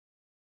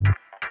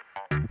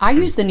I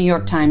use the New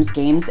York Times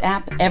Games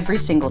app every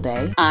single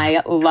day.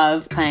 I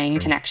love playing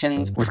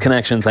Connections. With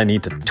Connections, I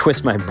need to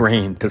twist my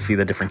brain to see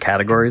the different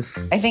categories.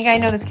 I think I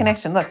know this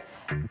connection. Look,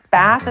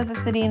 Bath is a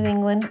city in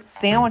England,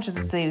 Sandwich is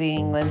a city in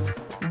England,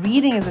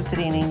 Reading is a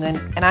city in England,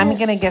 and I'm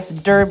going to guess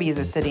Derby is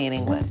a city in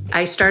England.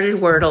 I started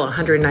Wordle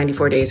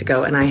 194 days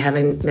ago, and I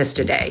haven't missed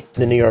a day.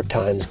 The New York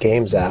Times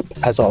Games app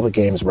has all the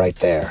games right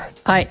there.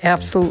 I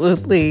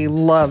absolutely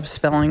love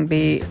Spelling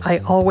Bee. I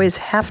always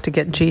have to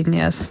get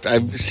Genius.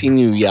 I've seen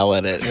you yell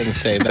at it and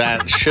say,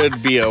 that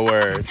should be a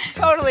word.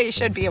 Totally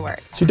should be a word.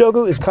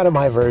 Sudoku is kind of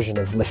my version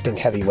of lifting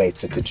heavy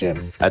weights at the gym.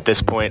 At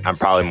this point, I'm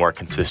probably more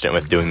consistent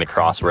with doing the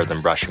crossword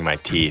than brushing my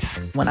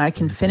teeth. When I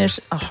can finish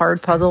a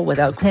hard puzzle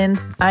without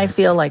hints, I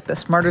feel like the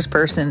smartest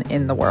person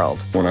in the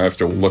world. When I have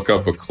to look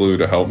up a clue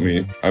to help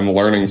me, I'm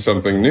learning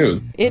something new.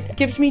 It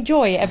gives me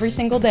joy every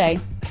single day.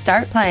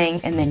 Start playing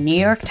in the New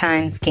York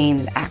Times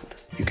Games app.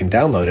 You can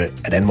download it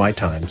at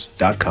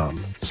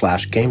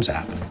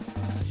nytimes.com/gamesapp.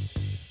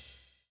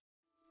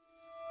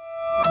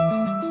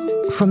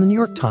 From the New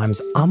York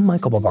Times, I'm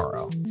Michael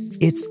Barbaro.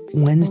 It's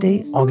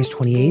Wednesday, August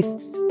 28th.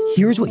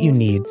 Here's what you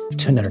need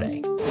to know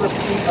today.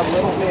 Repeat a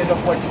little bit of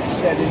what you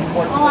said in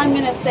more. All I'm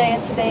going to say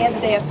is today is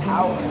a day of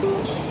power.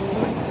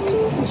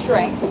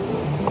 Strength.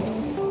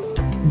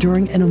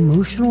 During an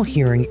emotional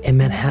hearing in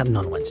Manhattan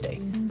on Wednesday,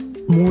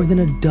 more than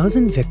a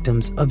dozen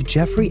victims of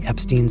Jeffrey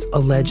Epstein's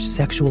alleged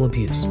sexual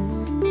abuse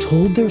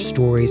told their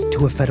stories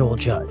to a federal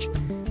judge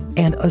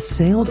and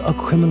assailed a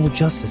criminal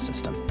justice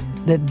system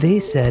that they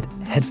said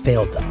had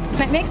failed them.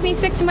 It makes me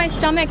sick to my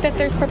stomach that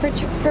there's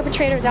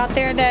perpetrators out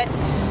there that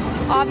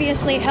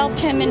obviously helped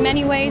him in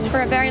many ways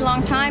for a very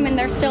long time, and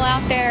they're still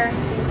out there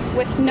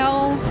with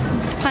no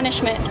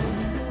punishment.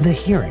 The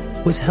hearing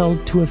was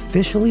held to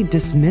officially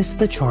dismiss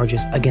the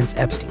charges against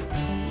Epstein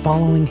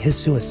following his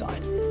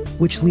suicide,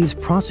 which leaves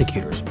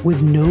prosecutors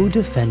with no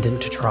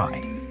defendant to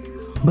try.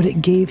 But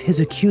it gave his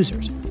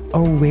accusers a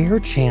rare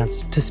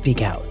chance to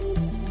speak out.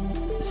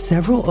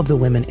 Several of the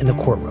women in the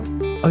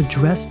courtroom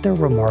addressed their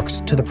remarks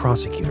to the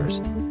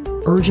prosecutors,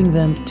 urging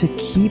them to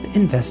keep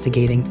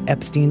investigating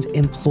Epstein's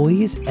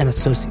employees and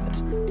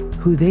associates,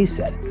 who they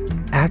said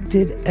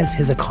acted as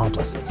his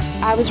accomplices.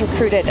 I was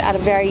recruited at a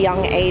very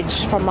young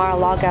age from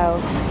Mar-a-Lago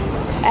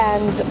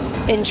and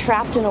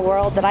entrapped in a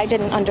world that I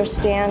didn't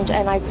understand,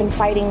 and I've been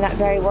fighting that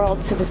very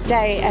world to this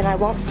day, and I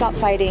won't stop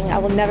fighting. I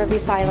will never be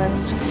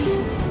silenced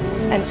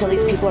until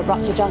these people are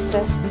brought to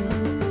justice.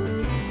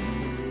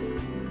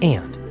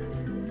 And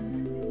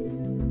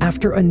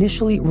after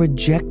initially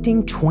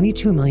rejecting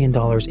 $22 million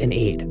in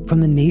aid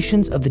from the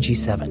nations of the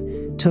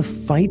G7 to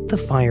fight the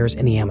fires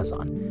in the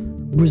Amazon,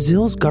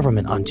 Brazil's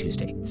government on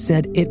Tuesday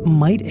said it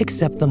might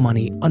accept the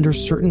money under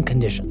certain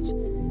conditions.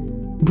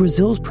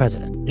 Brazil's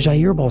president,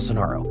 Jair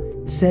Bolsonaro,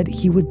 said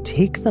he would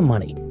take the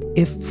money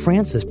if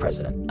France's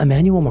president,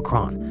 Emmanuel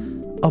Macron,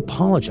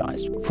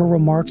 apologized for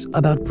remarks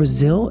about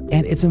Brazil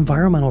and its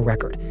environmental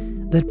record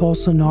that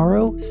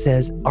Bolsonaro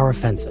says are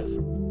offensive.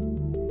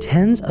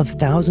 Tens of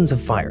thousands of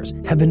fires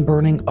have been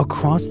burning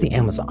across the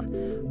Amazon,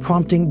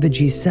 prompting the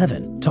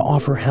G7 to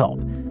offer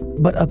help,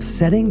 but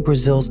upsetting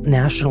Brazil's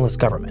nationalist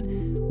government,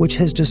 which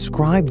has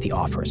described the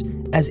offers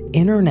as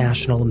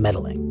international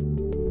meddling.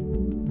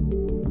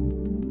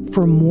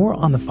 For more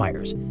on the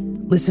fires,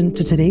 listen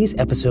to today's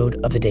episode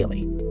of The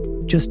Daily.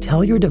 Just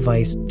tell your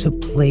device to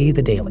play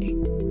The Daily.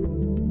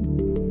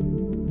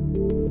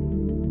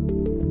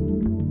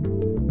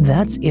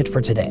 That's it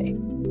for today.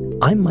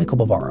 I'm Michael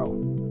Barbaro.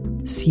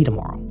 See you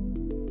tomorrow.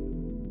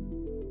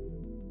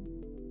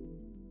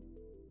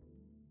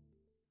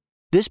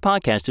 This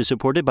podcast is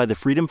supported by the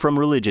Freedom From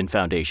Religion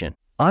Foundation.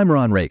 I'm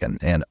Ron Reagan,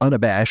 an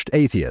unabashed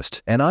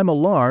atheist, and I'm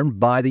alarmed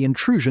by the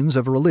intrusions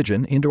of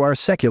religion into our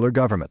secular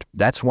government.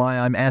 That's why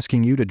I'm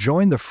asking you to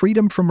join the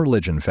Freedom From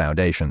Religion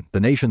Foundation, the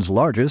nation's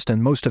largest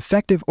and most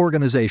effective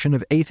organization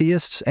of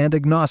atheists and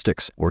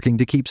agnostics, working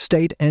to keep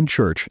state and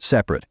church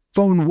separate.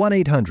 Phone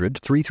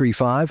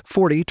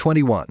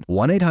 1-800-335-4021,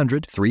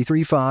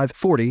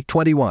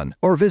 1-800-335-4021,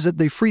 or visit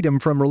the Freedom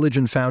From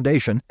Religion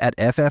Foundation at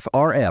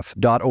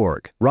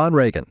ffrf.org. Ron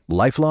Reagan,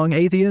 lifelong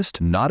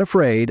atheist, not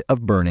afraid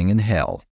of burning in hell.